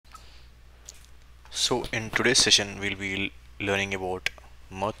So in today's session we'll be learning about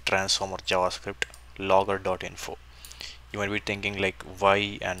Mirth transformer JavaScript Logger.info. You might be thinking like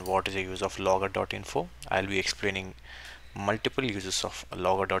why and what is the use of Logger.info. I'll be explaining multiple uses of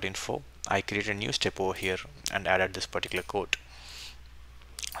Logger.info. I created a new step over here and added this particular code.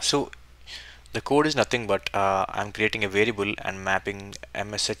 So the code is nothing but I'm creating a variable and mapping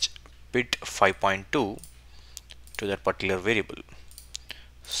MSH bit 5.2 to that particular variable.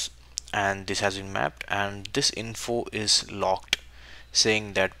 And this has been mapped, and this info is locked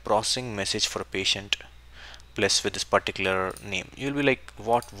saying that processing message for a patient plus with this particular name. You'll be like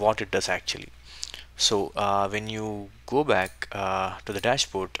what it does actually. So when you go back to the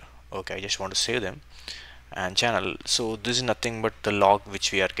dashboard, okay, I just want to save them and channel. So this is nothing but the log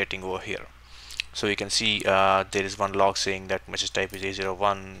which we are getting over here. So you can see there is one log saying that message type is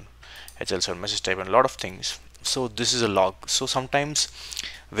A01, HL7 message type, and a lot of things. So this is a log. So sometimes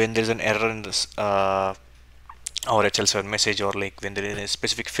when there is an error in this our HL7 message, or like when there is a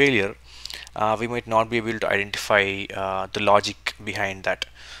specific failure, we might not be able to identify the logic behind that.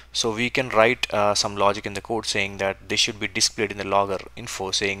 So we can write some logic in the code saying that this should be displayed in the logger info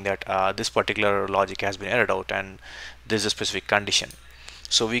saying that this particular logic has been errored out and this is a specific condition.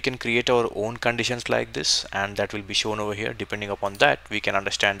 So we can create our own conditions like this, and that will be shown over here. Depending upon that, we can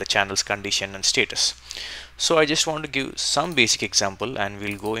understand the channel's condition and status. So I just want to give some basic example and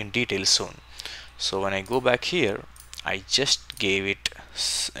we'll go in detail soon. So when I go back here, I just gave it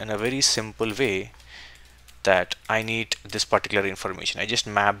in a very simple way that I need this particular information. I just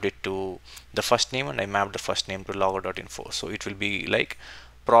mapped it to the first name, and I mapped the first name to logger.info. So it will be like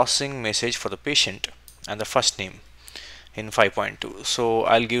processing message for the patient and the first name in 5.2. So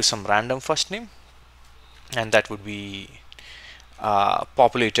I'll give some random first name, and that would be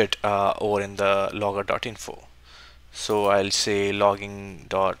populated over in the logger.info. So I'll say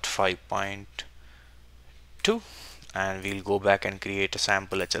logging.5.2, and we'll go back and create a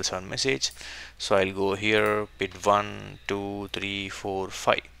sample HL7 message. So I'll go here, bit 1, 2, 3, 4,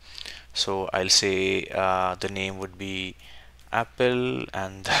 5. So I'll say the name would be Apple,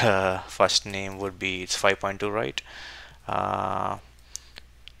 and the first name would be, it's 5.2, right?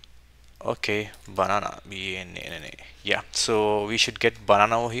 Okay, banana, B-A-N-A-N-A. Yeah, so we should get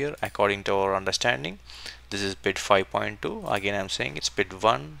banana over here according to our understanding. This is bit 5.2. Again, I'm saying it's bit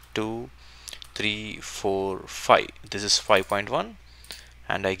 1, 2, 3, 4, 5. This is 5.1,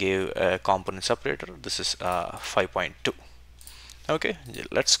 and I gave a component separator. This is 5.2. Okay,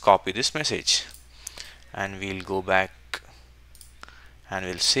 let's copy this message and we'll go back and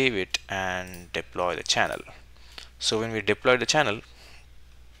we'll save it and deploy the channel. So when we deploy the channel,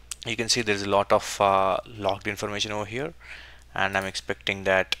 you can see there's a lot of logged information over here, and I'm expecting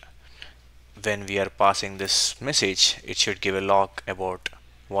that when we are passing this message, it should give a log about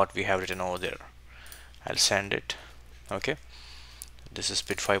what we have written over there. I'll send it. Okay, this is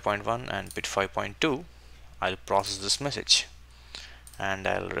bit 5.1 and bit 5.2. I'll process this message and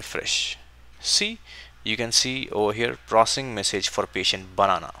I'll refresh. See, you can see over here processing message for patient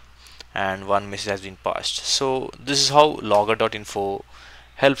banana, and one message has been passed. So this is how logger.info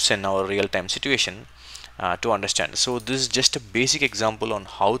helps in our real-time situation to understand. So this is just a basic example on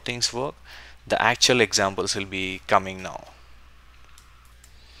how things work. The actual examples will be coming now.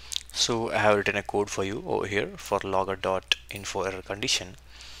 So I have written a code for you over here for logger.info error condition.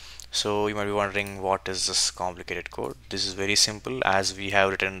 So you might be wondering, what is this complicated code? This is very simple. As we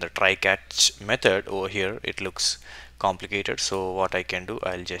have written the try catch method over here, it looks complicated. So what I can do,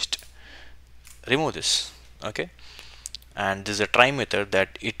 I'll just remove this. Okay, and this is a try method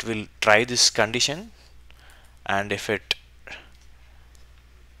that it will try this condition, and if it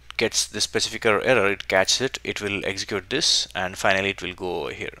gets the specific error, it catches it, it will execute this, and finally it will go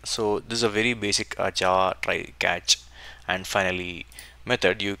over here. So this is a very basic Java try catch and finally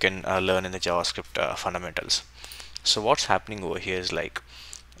method you can learn in the JavaScript fundamentals. So what's happening over here is like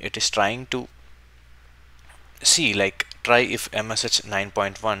it is trying to see, like, try if msh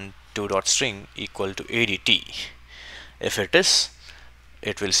 9.1 toString equal to ADT. If it is,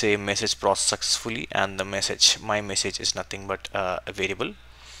 it will say message processed successfully, and the message, my message, is nothing but a variable.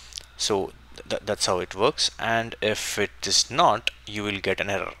 So that's how it works. And if it is not, you will get an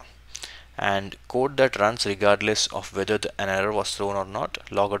error, and code that runs regardless of whether an error was thrown or not.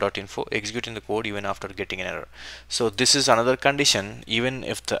 Logger.info executing the code even after getting an error. So this is another condition. Even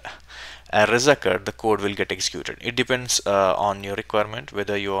if the error is occurred, the code will get executed. It depends on your requirement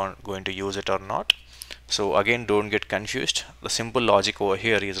whether you are going to use it or not. So again, don't get confused. The simple logic over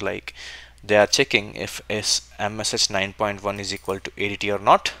here is like they are checking if msh 9.1 is equal to ADT or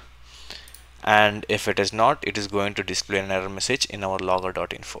not, and if it is not, it is going to display an error message in our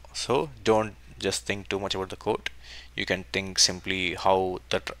logger.info. So don't just think too much about the code. You can think simply how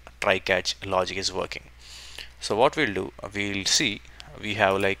the try catch logic is working. So what we'll do, we'll see we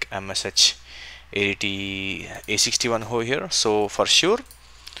have like msh ADT A61 over here. So for sure,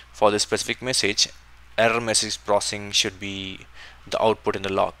 for this specific message, error message processing should be the output in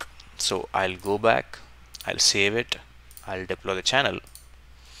the log. So I'll go back, I'll save it, I'll deploy the channel,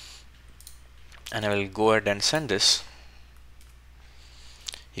 and I will go ahead and send this.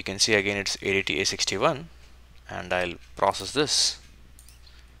 You can see again it's ADT A61, and I'll process this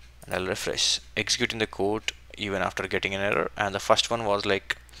and I'll refresh, executing the code even after getting an error. And the first one was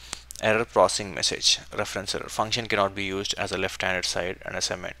like error processing message, reference error, function cannot be used as a left-handed side and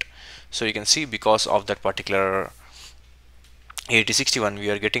assignment. So you can see because of that particular ADT61 we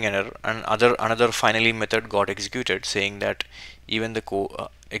are getting an error, and another finally method got executed saying that even the code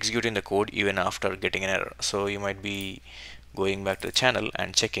executing the code even after getting an error. So you might be going back to the channel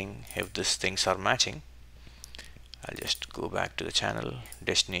and checking if these things are matching. I'll just go back to the channel,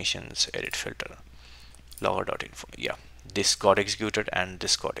 destinations, edit filter, Logger.info. Yeah, this got executed and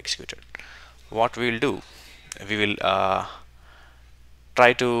this got executed. What we'll do, we will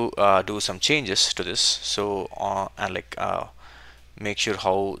try to do some changes to this. So and like make sure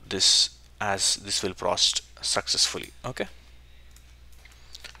how this will process successfully. Okay.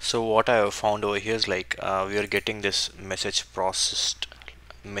 So what I have found over here is like we are getting this message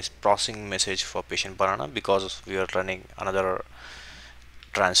processing message for patient banana because we are running another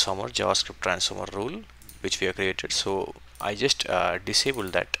transformer, JavaScript transformer rule which we have created. So I just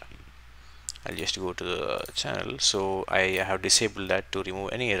disabled that. I'll just go to the channel. So I have disabled that to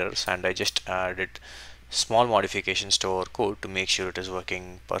remove any errors, and I just did small modifications to our code to make sure it is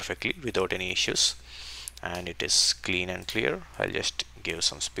working perfectly without any issues and it is clean and clear. I'll just give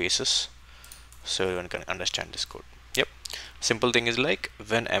some spaces so everyone can understand this code. Yep, simple thing is like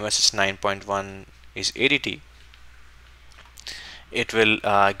when MSH 9.1 is ADT, it will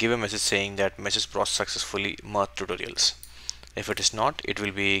give a message saying that message processed successfully, Mirth tutorials. If it is not, it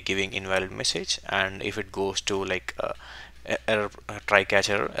will be giving invalid message, and if it goes to like error, try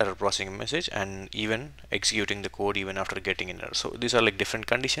catch error processing message, and even executing the code even after getting an error. So these are like different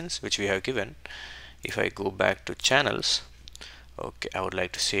conditions which we have given. If I go back to channels, okay, I would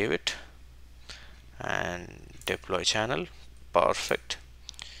like to save it and deploy channel. Perfect.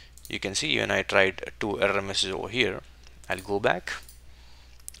 You can see when I tried 2 error messages over here, I'll go back,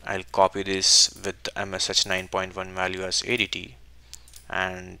 I'll copy this with MSH 9.1 value as ADT,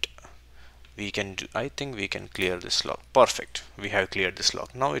 and we can do, I think we can clear this log. Perfect, we have cleared this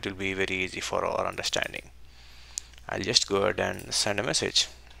log. Now it will be very easy for our understanding. I'll just go ahead and send a message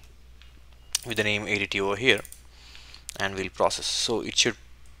with the name ADT over here, and we'll process. So it should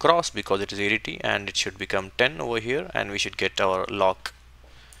cross because it is ADT, and it should become 10 over here, and we should get our log.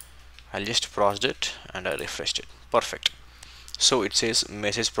 I'll just process it and I refreshed it. Perfect. So it says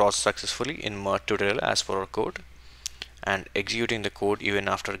message processed successfully in Mirth tutorial as per our code, and executing the code even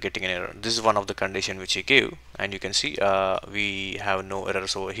after getting an error. This is one of the condition which he gave, and you can see we have no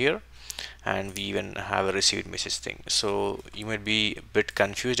errors over here, and we even have a received message thing. So you might be a bit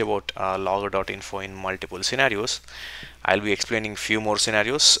confused about Logger.info in multiple scenarios. I'll be explaining few more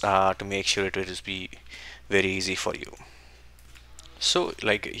scenarios to make sure it will be very easy for you. So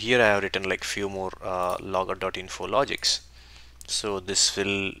like here I have written like few more Logger.info logics. So this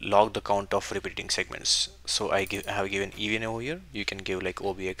will log the count of repeating segments. So I have given even over here. You can give like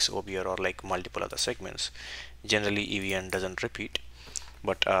OBX, OBR, or like multiple other segments. Generally EVN doesn't repeat,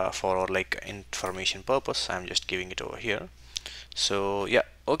 but for our like information purpose I'm just giving it over here. So yeah,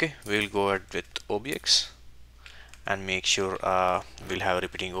 okay, we'll go ahead with OBX and make sure we'll have a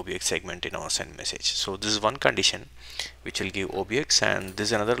repeating OBX segment in our send message. So this is one condition which will give OBX, and this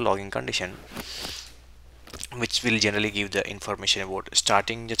is another logging condition which will generally give the information about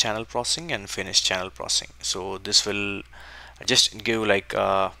starting the channel processing and finish channel processing. So this will just give like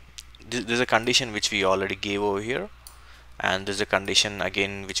this is a condition which we already gave over here, and this is a condition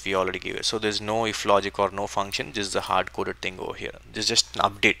again which we already gave. So there's no if logic or no function. This is the hard coded thing over here. This is just an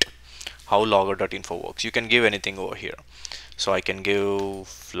update how Logger.info works. You can give anything over here. So I can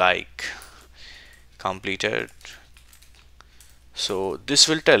give like completed. So this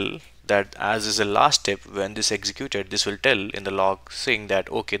will tell that as is the last step, when this executed, this will tell in the log saying that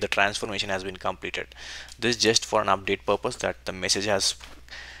okay, the transformation has been completed. This is just for an update purpose, that the message has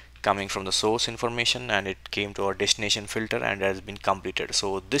coming from the source information and it came to our destination filter and has been completed.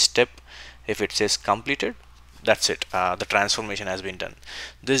 So this step, if it says completed, that's it, the transformation has been done.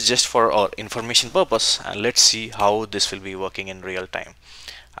 This is just for our information purpose, and let's see how this will be working in real time.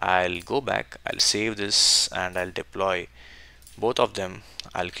 I'll go back, I'll save this, and I'll deploy both of them.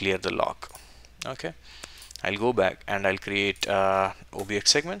 I'll clear the log. Okay, I'll go back and I'll create OBX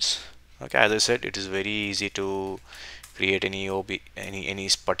segments. Okay, as I said, it is very easy to create any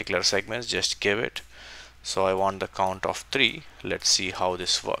particular segments. Just give it. So I want the count of 3. Let's see how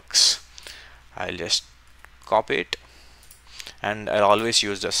this works. I'll just copy it, and I'll always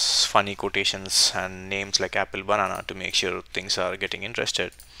use this funny quotations and names like apple, banana to make sure things are getting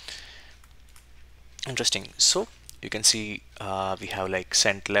interesting. So you can see we have like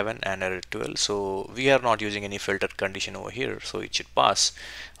sent 11 and error 12, so we are not using any filter condition over here, so it should pass.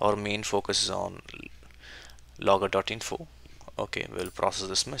 Our main focus is on Logger.info. Okay, we'll process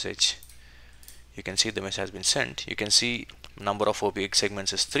this message. You can see the message has been sent. You can see number of OBX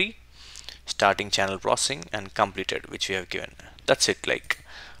segments is 3, starting channel processing, and completed, which we have given. That's it. Like,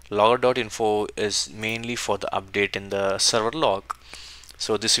 Logger.info is mainly for the update in the server log.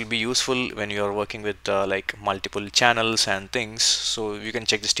 So this will be useful when you are working with like multiple channels and things. So you can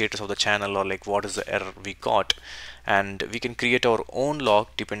check the status of the channel, or like what is the error we got, and we can create our own log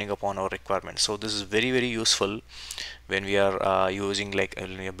depending upon our requirements. So this is very useful when we are using like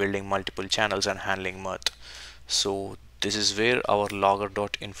building multiple channels and handling Mirth. So this is where our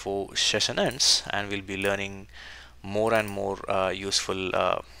Logger.info session ends, and we'll be learning more and more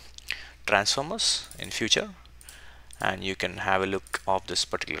useful transformers in future. And you can have a look of this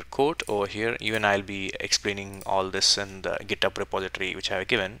particular code over here. Even I'll be explaining all this in the GitHub repository which I have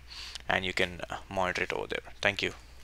given, and you can monitor it over there. Thank you.